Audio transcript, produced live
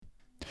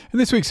In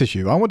this week's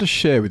issue, I want to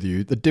share with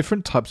you the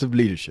different types of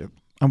leadership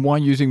and why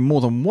using more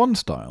than one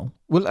style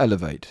will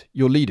elevate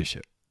your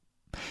leadership.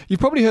 You've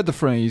probably heard the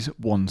phrase,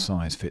 one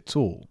size fits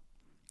all.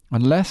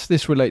 Unless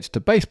this relates to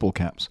baseball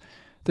caps,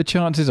 the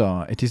chances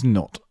are it is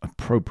not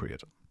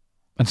appropriate,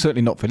 and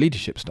certainly not for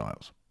leadership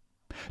styles.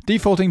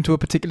 Defaulting to a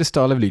particular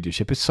style of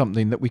leadership is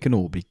something that we can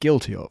all be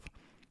guilty of.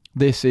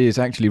 This is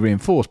actually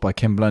reinforced by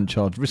Ken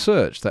Blanchard's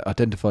research that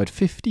identified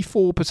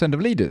 54% of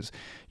leaders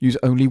use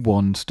only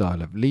one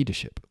style of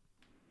leadership.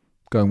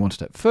 Going one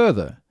step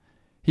further,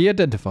 he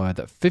identified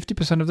that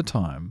 50% of the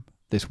time,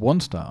 this one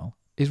style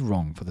is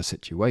wrong for the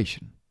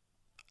situation.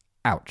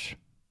 Ouch.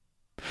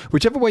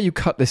 Whichever way you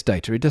cut this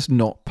data, it does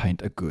not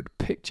paint a good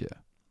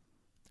picture.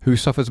 Who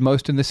suffers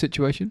most in this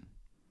situation?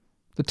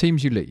 The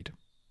teams you lead,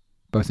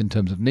 both in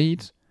terms of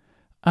needs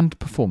and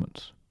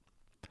performance.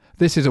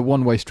 This is a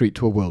one-way street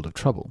to a world of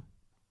trouble.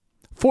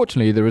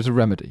 Fortunately, there is a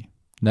remedy,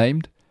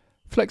 named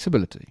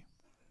flexibility.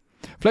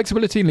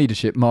 Flexibility in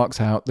leadership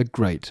marks out the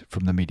great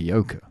from the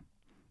mediocre.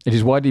 It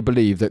is widely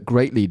believed that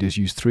great leaders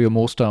use 3 or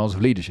more styles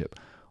of leadership,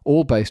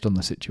 all based on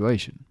the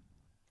situation.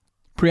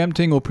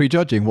 Preempting or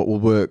prejudging what will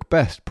work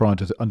best prior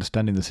to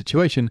understanding the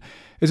situation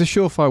is a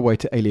surefire way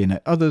to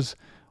alienate others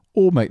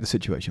or make the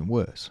situation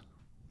worse.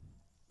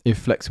 If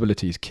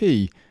flexibility is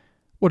key,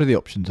 what are the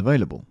options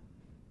available?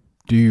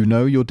 Do you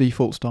know your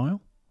default style?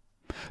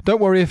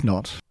 Don't worry if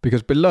not,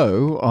 because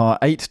below are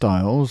 8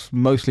 styles,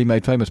 mostly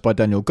made famous by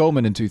Daniel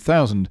Goleman in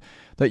 2000,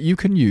 that you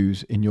can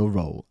use in your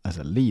role as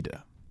a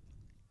leader.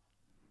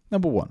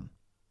 Number 1.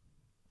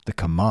 The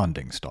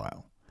commanding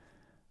style.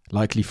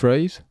 Likely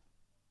phrase: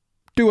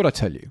 do what I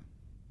tell you.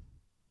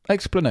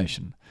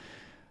 Explanation.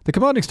 The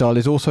commanding style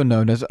is also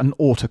known as an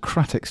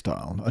autocratic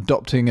style,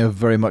 adopting a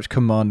very much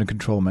command and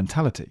control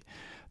mentality.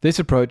 This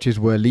approach is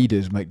where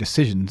leaders make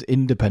decisions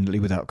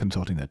independently without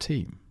consulting their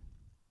team.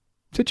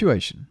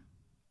 Situation.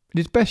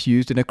 It is best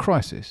used in a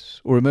crisis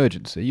or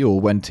emergency,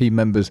 or when team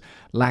members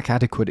lack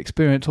adequate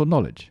experience or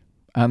knowledge,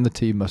 and the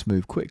team must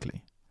move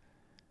quickly.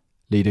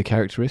 Leader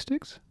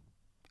characteristics: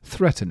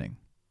 threatening,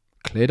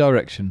 clear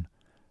direction,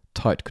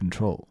 tight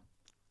control.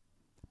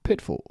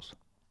 Pitfalls: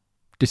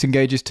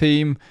 disengages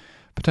team,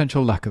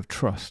 potential lack of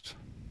trust.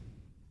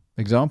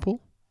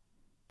 Example: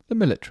 the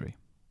military.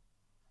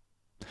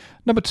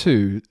 Number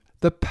 2,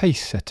 the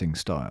pace-setting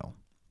style.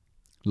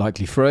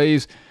 Likely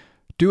phrase: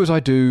 do as I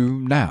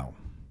do now.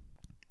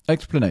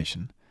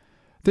 Explanation.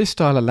 This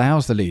style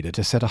allows the leader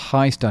to set a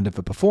high standard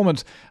for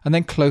performance and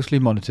then closely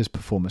monitors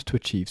performance to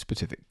achieve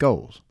specific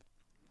goals.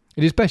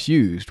 It is best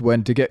used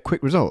when to get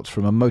quick results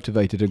from a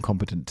motivated and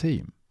competent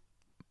team.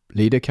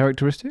 Leader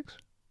characteristics: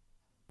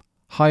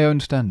 high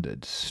own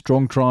standards,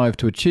 strong drive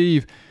to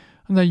achieve,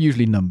 and they're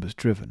usually numbers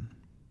driven.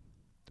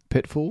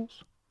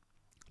 Pitfalls: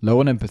 low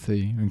on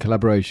empathy and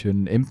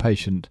collaboration,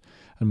 impatient,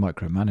 and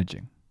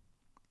micromanaging.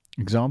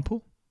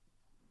 Example: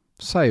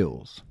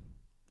 sales.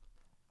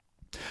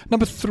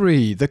 Number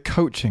 3, the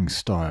coaching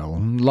style.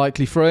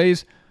 Likely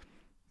phrase: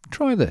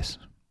 try this.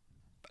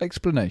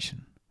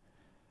 Explanation.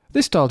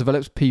 This style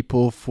develops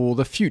people for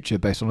the future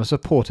based on a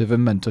supportive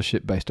and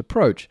mentorship-based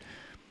approach.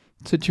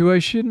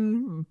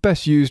 Situation: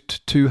 best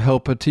used to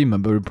help a team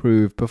member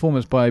improve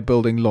performance by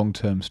building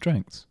long-term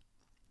strengths.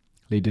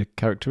 Leader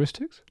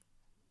characteristics: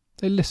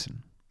 they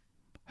listen,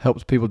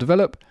 helps people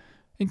develop,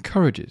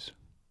 encourages,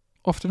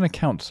 often a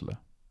counsellor.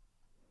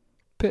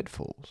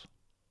 Pitfalls: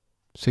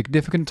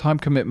 significant time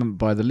commitment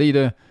by the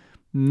leader,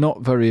 not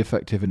very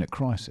effective in a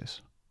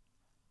crisis.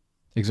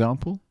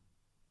 Example: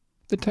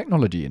 the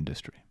technology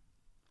industry.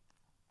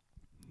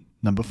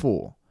 Number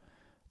 4,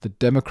 the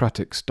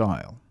democratic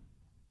style.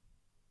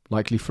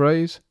 Likely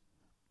phrase: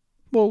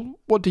 well,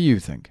 what do you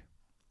think?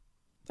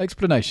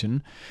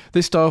 Explanation.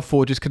 This style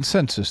forges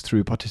consensus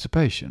through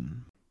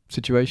participation.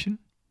 Situation: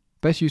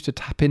 best used to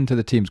tap into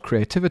the team's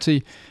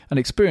creativity and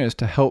experience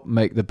to help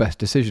make the best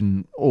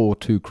decision or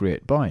to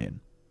create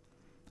buy-in.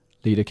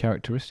 Leader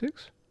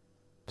characteristics: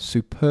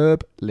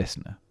 superb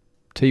listener,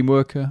 team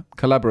worker,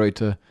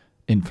 collaborator,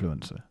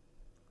 influencer.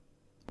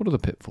 What are the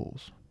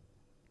pitfalls?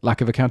 Lack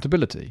of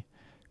accountability,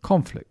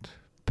 conflict,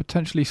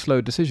 potentially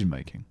slow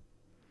decision-making.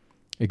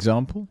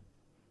 Example: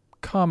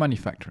 car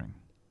manufacturing.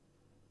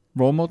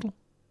 Role model: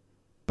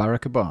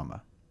 Barack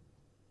Obama.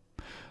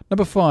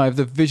 Number 5,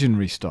 the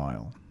visionary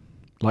style.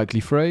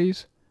 Likely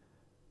phrase: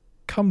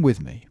 come with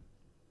me.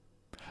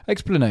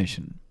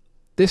 Explanation.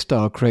 This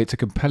style creates a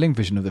compelling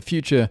vision of the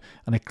future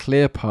and a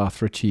clear path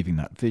for achieving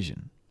that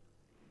vision.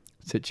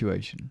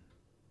 Situation: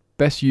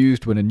 best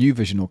used when a new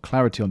vision or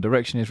clarity on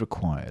direction is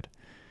required.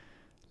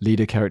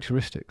 Leader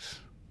characteristics: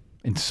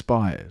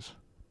 inspires,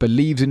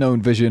 believes in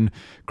own vision,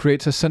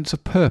 creates a sense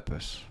of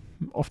purpose,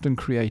 often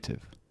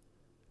creative.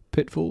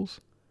 Pitfalls: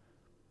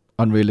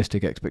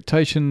 unrealistic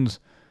expectations,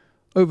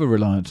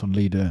 over-reliance on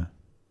leader,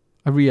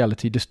 a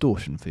reality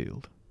distortion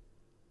field.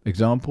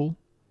 Example: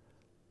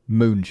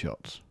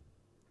 moonshots.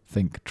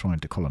 Think trying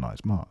to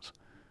colonize Mars.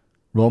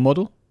 Role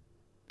model?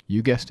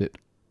 You guessed it,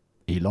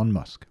 Elon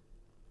Musk.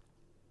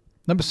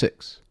 Number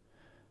 6,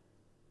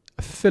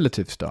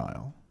 affiliative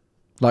style.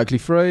 Likely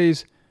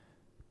phrase: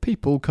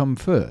 people come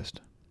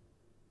first.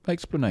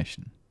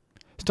 Explanation.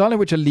 Style in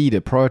which a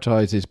leader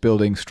prioritizes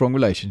building strong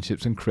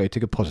relationships and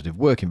creating a positive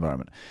work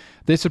environment.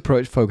 This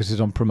approach focuses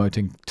on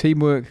promoting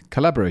teamwork,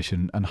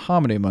 collaboration, and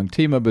harmony among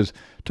team members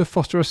to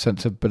foster a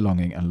sense of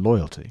belonging and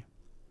loyalty.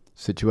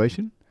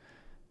 Situation.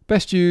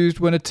 Best used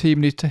when a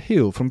team needs to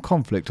heal from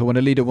conflict or when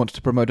a leader wants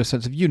to promote a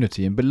sense of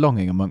unity and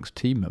belonging amongst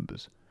team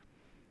members.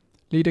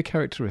 Leader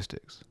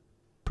characteristics.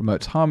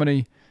 Promotes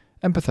harmony,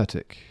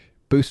 empathetic,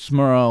 boosts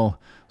morale,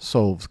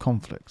 solves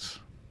conflicts.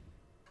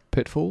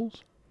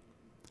 Pitfalls.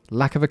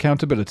 Lack of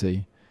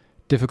accountability,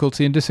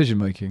 difficulty in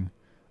decision-making,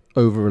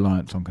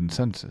 over-reliance on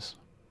consensus.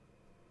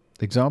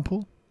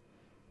 Example?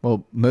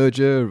 Well,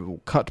 merger, or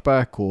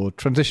cutback, or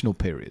transitional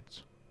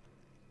periods.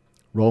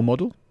 Role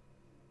model?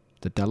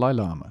 The Dalai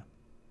Lama.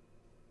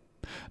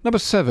 Number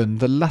 7,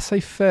 the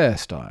laissez-faire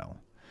style.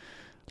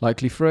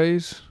 Likely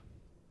phrase?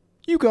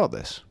 You got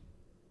this.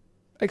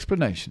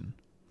 Explanation.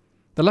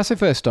 The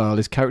laissez-faire style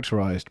is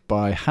characterized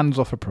by a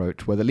hands-off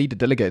approach where the leader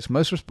delegates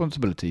most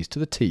responsibilities to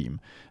the team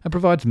and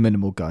provides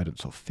minimal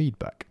guidance or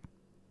feedback.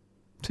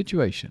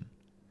 Situation.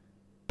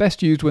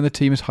 Best used when the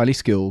team is highly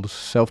skilled,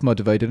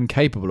 self-motivated and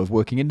capable of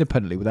working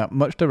independently without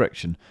much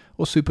direction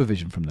or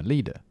supervision from the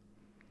leader.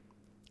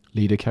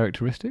 Leader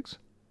characteristics.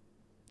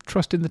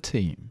 Trust in the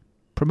team.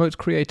 Promotes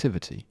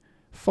creativity.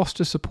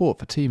 Fosters support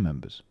for team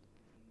members.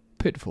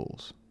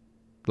 Pitfalls.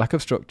 Lack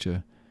of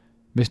structure.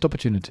 Missed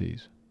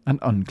opportunities. And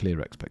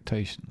unclear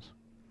expectations.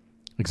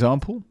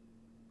 Example?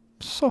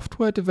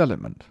 Software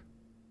development.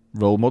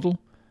 Role model?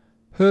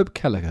 Herb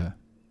Kelleher.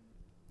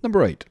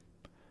 Number 8.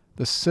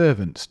 The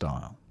servant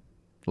style.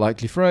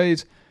 Likely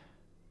phrase?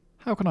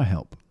 How can I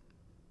help?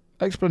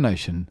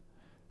 Explanation.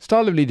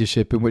 Style of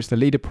leadership in which the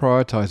leader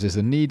prioritizes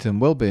the needs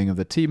and well-being of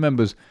the team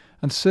members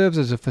and serves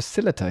as a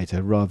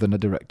facilitator rather than a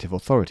directive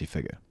authority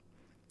figure.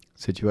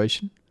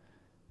 Situation?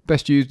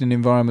 Best used in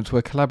environments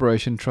where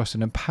collaboration, trust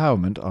and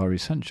empowerment are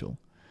essential.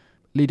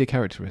 Leader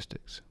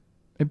characteristics.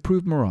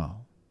 Improve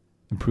morale.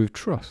 Improve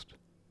trust.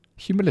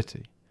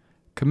 Humility.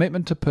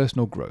 Commitment to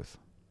personal growth.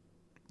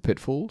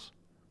 Pitfalls.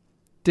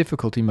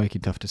 Difficulty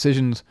making tough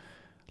decisions.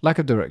 Lack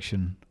of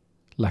direction.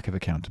 Lack of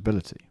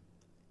accountability.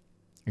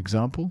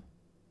 Example.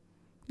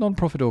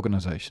 Non-profit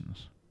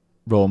organizations.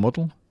 Role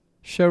model.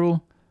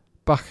 Cheryl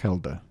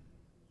Bachelder.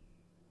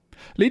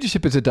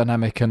 Leadership is a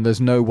dynamic and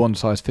there's no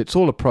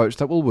one-size-fits-all approach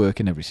that will work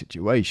in every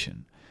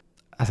situation.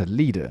 As a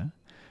leader,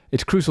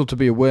 it's crucial to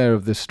be aware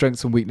of the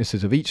strengths and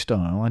weaknesses of each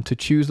style and to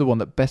choose the one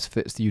that best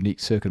fits the unique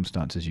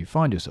circumstances you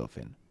find yourself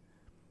in.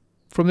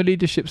 From the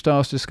leadership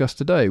styles discussed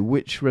today,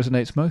 which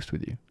resonates most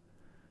with you?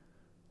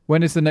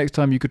 When is the next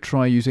time you could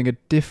try using a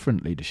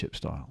different leadership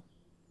style?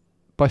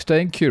 By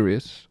staying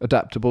curious,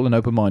 adaptable and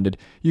open-minded,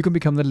 you can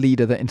become the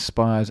leader that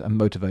inspires and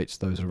motivates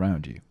those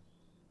around you.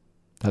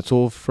 That's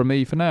all from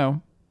me for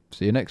now.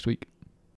 See you next week.